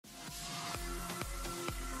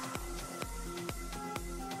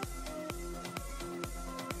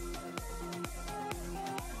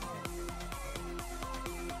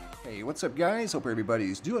Hey, what's up guys? Hope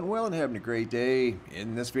everybody's doing well and having a great day.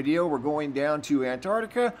 In this video, we're going down to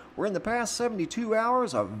Antarctica, where in the past 72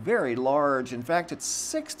 hours, a very large, in fact it's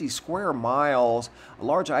 60 square miles, a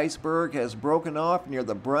large iceberg has broken off near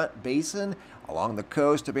the Brunt Basin along the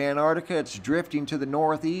coast of Antarctica. It's drifting to the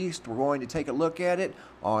northeast. We're going to take a look at it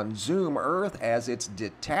on Zoom Earth as it's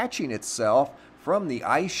detaching itself from the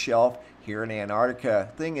ice shelf here in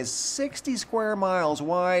Antarctica. Thing is 60 square miles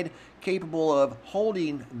wide, capable of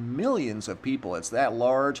holding millions of people. It's that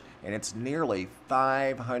large, and it's nearly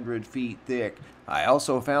 500 feet thick. I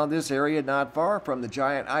also found this area not far from the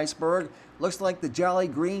giant iceberg. Looks like the Jolly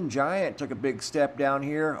Green Giant took a big step down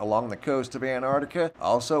here along the coast of Antarctica.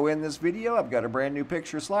 Also in this video, I've got a brand new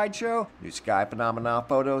picture slideshow, new sky phenomena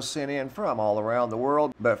photos sent in from all around the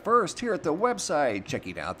world. But first, here at the website,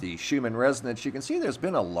 checking out the Schumann resonance, you can see there's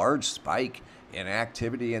been a large spike in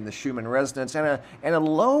activity in the Schumann resonance and a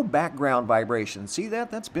low background vibration. See that?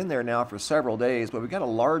 That's been there now for several days, but we got a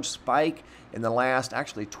large spike in the last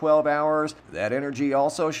actually 12 hours. That energy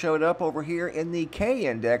also showed up over here in the K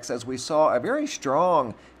index as we saw a very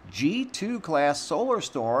strong G2 class solar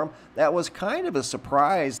storm that was kind of a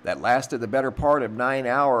surprise that lasted the better part of 9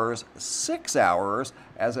 hours, 6 hours,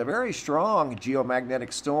 as a very strong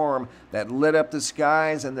geomagnetic storm that lit up the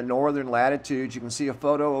skies in the northern latitudes. You can see a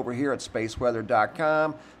photo over here at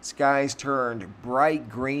spaceweather.com. Skies turned bright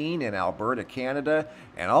green in Alberta, Canada,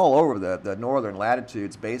 and all over the northern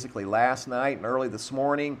latitudes basically last night and early this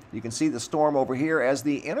morning. You can see the storm over here as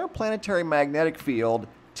the interplanetary magnetic field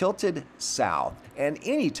tilted south. And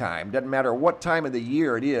anytime, doesn't matter what time of the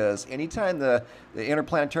year it is, anytime the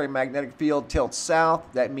interplanetary magnetic field tilts south,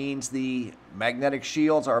 that means the magnetic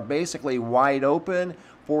shields are basically wide open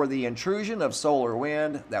for the intrusion of solar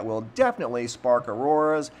wind that will definitely spark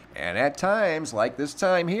auroras, and at times, like this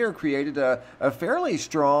time here, created a fairly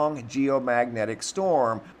strong geomagnetic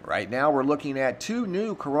storm. Right now we're looking at two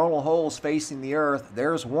new coronal holes facing the Earth.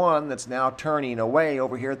 There's one that's now turning away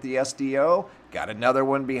over here at the SDO. Got another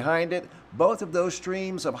one behind it. Both of those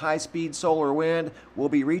streams of high-speed solar wind will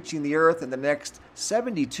be reaching the Earth in the next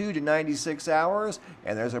 72 to 96 hours,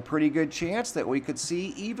 and there's a pretty good chance that we could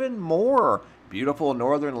see even more beautiful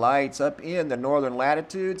northern lights up in the northern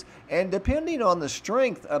latitudes. And depending on the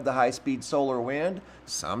strength of the high-speed solar wind,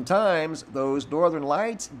 sometimes those northern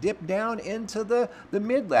lights dip down into the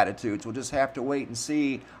mid-latitudes. We'll just have to wait and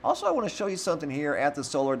see. Also, I want to show you something here at the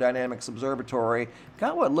Solar Dynamics Observatory.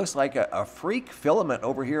 Got what looks like a freak filament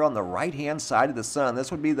over here on the right-hand side of the sun.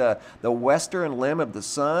 This would be the western limb of the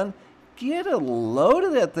sun. Get a load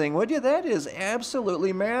of that thing, would you? That is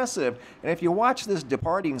absolutely massive. And if you watch this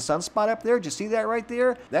departing sunspot up there, did you see that right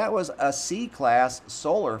there? That was a C-class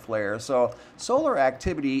solar flare. So solar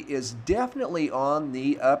activity is definitely on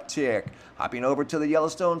the uptick. Hopping over to the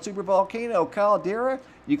Yellowstone supervolcano caldera,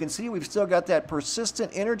 you can see we've still got that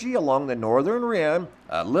persistent energy along the northern rim.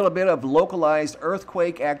 A little bit of localized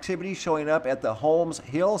earthquake activity showing up at the Holmes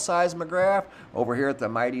Hill seismograph over here at the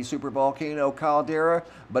mighty supervolcano caldera.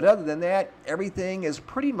 But other than that, everything is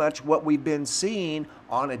pretty much what we've been seeing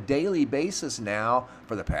on a daily basis now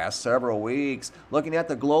for the past several weeks. Looking at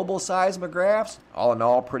the global seismographs, all in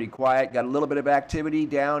all pretty quiet. Got a little bit of activity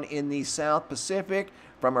down in the South Pacific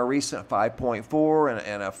from a recent 5.4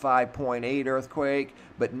 and a 5.8 earthquake,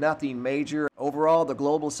 but nothing major. Overall, the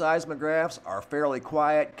global seismographs are fairly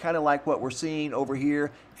quiet, kind of like what we're seeing over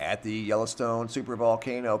here at the Yellowstone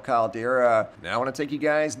supervolcano caldera. Now I want to take you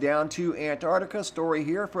guys down to Antarctica. Story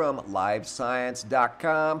here from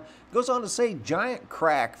livescience.com. Goes on to say giant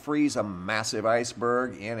crack frees a massive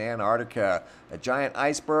iceberg in Antarctica. A giant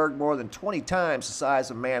iceberg more than 20 times the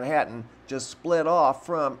size of Manhattan just split off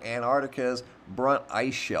from Antarctica's Brunt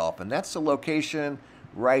ice shelf, and that's the location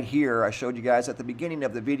right here I showed you guys at the beginning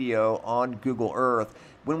of the video on Google Earth.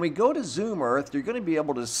 When we go to Zoom Earth, you're going to be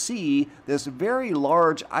able to see this very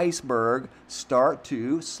large iceberg start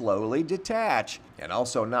to slowly detach. And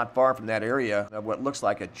also not far from that area of what looks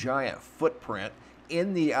like a giant footprint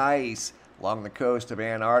in the ice along the coast of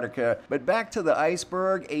Antarctica. But back to the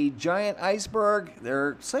iceberg, a giant iceberg,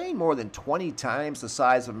 they're saying more than 20 times the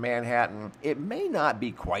size of Manhattan. It may not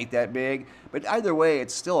be quite that big, but either way,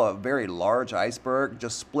 it's still a very large iceberg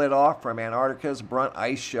just split off from Antarctica's Brunt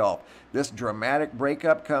ice shelf. This dramatic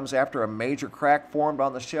breakup comes after a major crack formed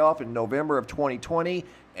on the shelf in November of 2020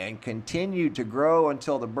 and continued to grow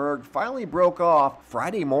until the berg finally broke off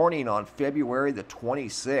Friday morning on February the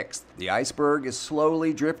 26th. The iceberg is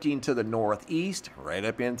slowly drifting to the northeast, right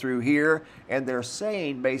up in through here, and they're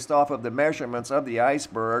saying, based off of the measurements of the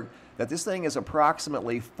iceberg, that this thing is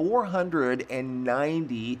approximately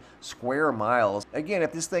 490 square miles. Again,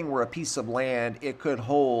 if this thing were a piece of land, it could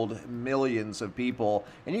hold millions of people.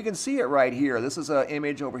 And you can see it right here. This is an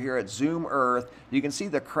image over here at Zoom Earth. You can see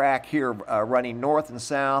the crack here running north and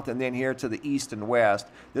south, and then here to the east and west.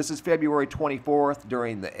 This is February 24th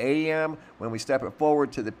during the AM. When we step it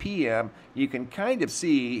forward to the PM, you can kind of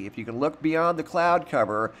see, if you can look beyond the cloud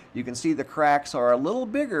cover, you can see the cracks are a little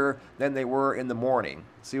bigger than they were in the morning.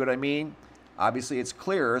 See what I mean? Obviously it's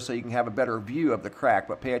clearer so you can have a better view of the crack,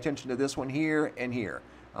 but pay attention to this one here and here.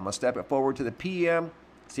 I'm going to step it forward to the PM.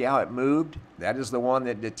 See how it moved? That is the one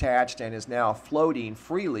that detached and is now floating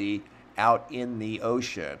freely out in the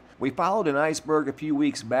ocean. We followed an iceberg a few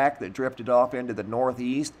weeks back that drifted off into the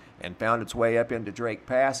northeast and found its way up into Drake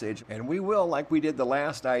Passage, and we will, like we did the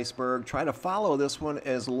last iceberg, try to follow this one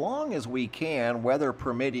as long as we can, weather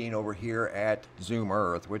permitting, over here at Zoom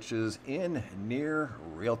Earth, which is in near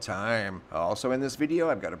real time. Also in this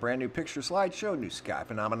video, I've got a brand new picture slideshow, new sky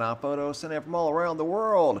phenomena photos sent in from all around the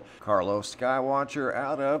world. Carlos Skywatcher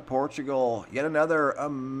out of Portugal. Yet another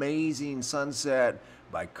amazing sunset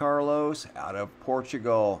by Carlos out of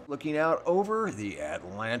Portugal, looking out over the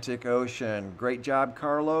Atlantic Ocean. Great job,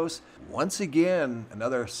 Carlos. Once again,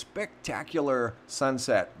 another spectacular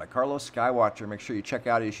sunset by Carlos Skywatcher. Make sure you check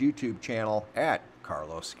out his YouTube channel at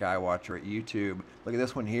Carlos Skywatcher at YouTube. Look at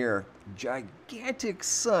this one here. Gigantic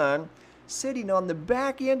sun sitting on the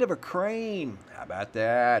back end of a crane. How about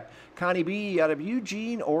that? Connie B out of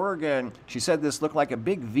Eugene, Oregon. She said this looked like a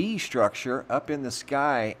big V structure up in the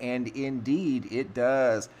sky, and indeed it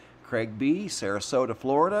does. Craig B, Sarasota,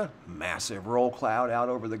 Florida. Massive roll cloud out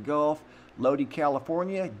over the Gulf. Lodi,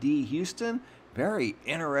 California. D, Houston. Very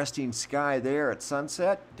interesting sky there at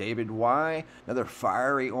sunset. David Y, another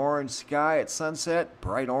fiery orange sky at sunset.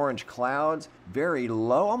 Bright orange clouds, very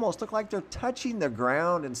low, almost look like they're touching the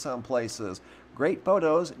ground in some places. Great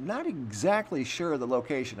photos. Not exactly sure of the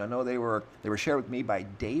location. I know they were shared with me by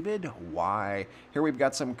David Y. Here we've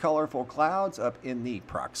got some colorful clouds up in the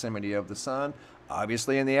proximity of the sun.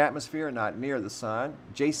 Obviously in the atmosphere, not near the sun.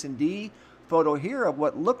 Jason D, photo here of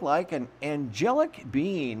what looked like an angelic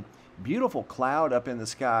being. Beautiful cloud up in the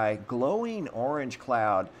sky, glowing orange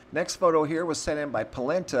cloud. Next photo here was sent in by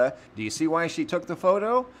PELENTA. Do you see why she took the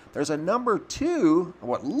photo? There's a number 2,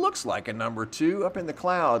 what looks like a number 2, up in the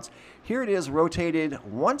clouds. Here it is rotated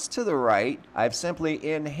once to the right. I've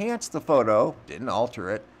simply enhanced the photo, didn't alter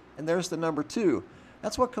it, and there's the number 2.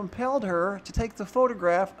 That's what compelled her to take the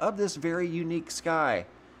photograph of this very unique sky.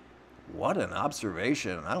 What an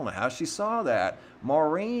observation. I don't know how she saw that.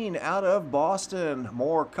 MAUREEN out of Boston.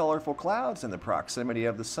 More colorful clouds in the proximity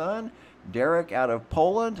of the sun. Derek out of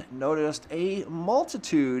Poland noticed a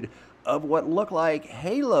multitude of what look like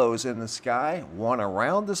halos in the sky. One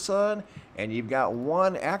around the sun, and you've got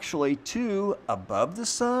one, actually 2, above the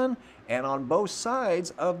sun and on both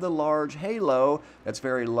sides of the large halo that's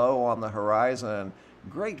very low on the horizon.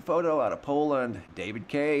 Great photo out of Poland. David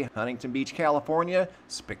K, Huntington Beach, California.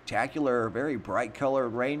 Spectacular, very bright colored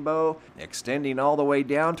rainbow extending all the way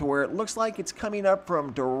down to where it looks like it's coming up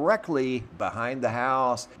from directly behind the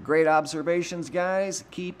house. Great observations, guys.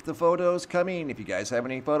 Keep the photos coming. If you guys have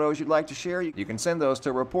any photos you'd like to share, you can send those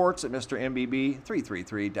to reports at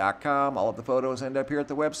MrMBB333.com. All of the photos end up here at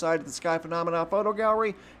the website at the Sky Phenomena Photo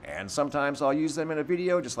Gallery, and sometimes I'll use them in a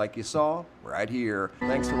video just like you saw right here.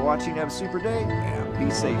 Thanks for watching. Have a super day, and be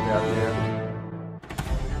safe out there.